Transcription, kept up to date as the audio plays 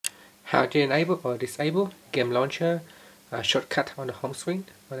How to enable or disable game launcher shortcut on the home screen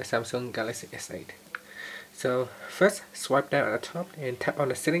on the Samsung Galaxy S8. So first, swipe down at the top and tap on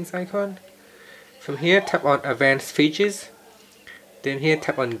the settings icon. From here, tap on advanced features. Then here,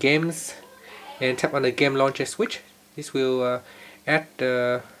 tap on games and tap on the game launcher switch. This will add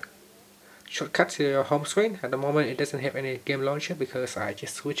the shortcut to your home screen. At the moment it doesn't have any game launcher because I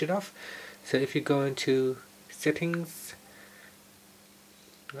just switched it off. So if you go into settings,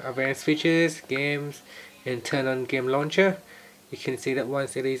 advanced features, games, and turn on game launcher, you can see that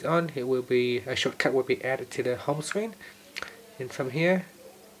once it is on, it will be a shortcut will be added to the home screen. And from here,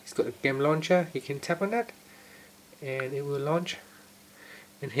 it's got a game launcher. You can tap on that and it will launch.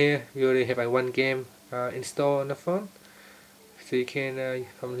 And here we already have one game installed on the phone. So you can,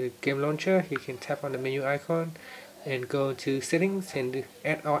 from the game launcher, you can tap on the menu icon and go to settings and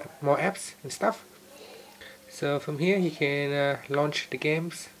add more apps and stuff. So from here you can launch the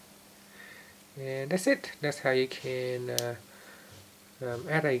games, and that's it. That's how you can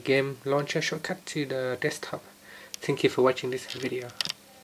add a game launcher shortcut to the desktop. Thank you for watching this video.